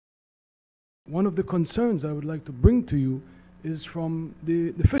one of the concerns I would like to bring to you is from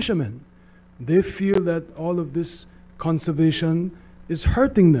the fishermen. They feel that all of this conservation is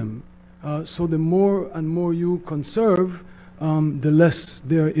hurting them. So the more and more you conserve, the less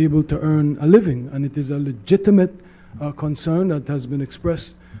they are able to earn a living. And it is a legitimate concern that has been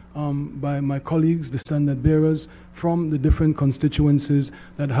expressed by my colleagues, the standard bearers, from the different constituencies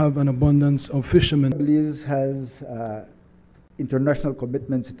that have an abundance of fishermen. Belize has international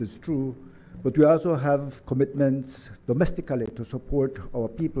commitments, it is true, but we also have commitments domestically to support our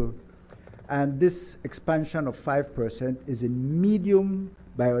people. And this expansion of 5% is in medium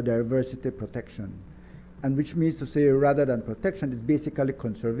biodiversity protection. And which means to say, rather than protection, it's basically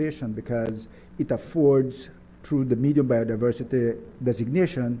conservation, because it affords, through the medium biodiversity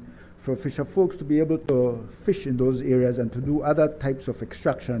designation, for fisher folks to be able to fish in those areas and to do other types of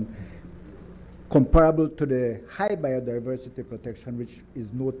extraction comparable to the high biodiversity protection, which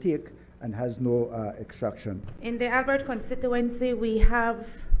is no take and has no extraction. In the Albert constituency, we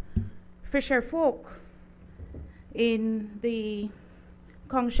have fisher folk in the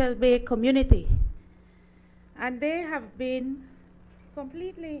Conchal Bay community, and they have been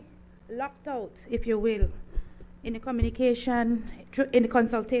completely locked out, if you will, in the communication, in the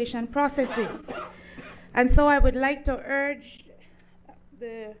consultation processes. And so I would like to urge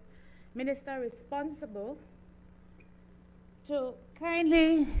the minister responsible to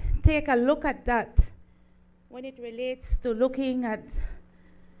kindly take a look at that when it relates to looking at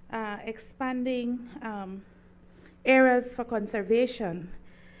expanding areas for conservation,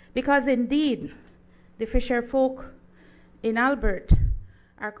 because indeed the fisher folk in Albert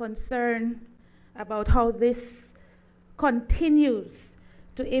are concerned about how this continues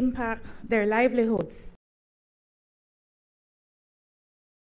to impact their livelihoods.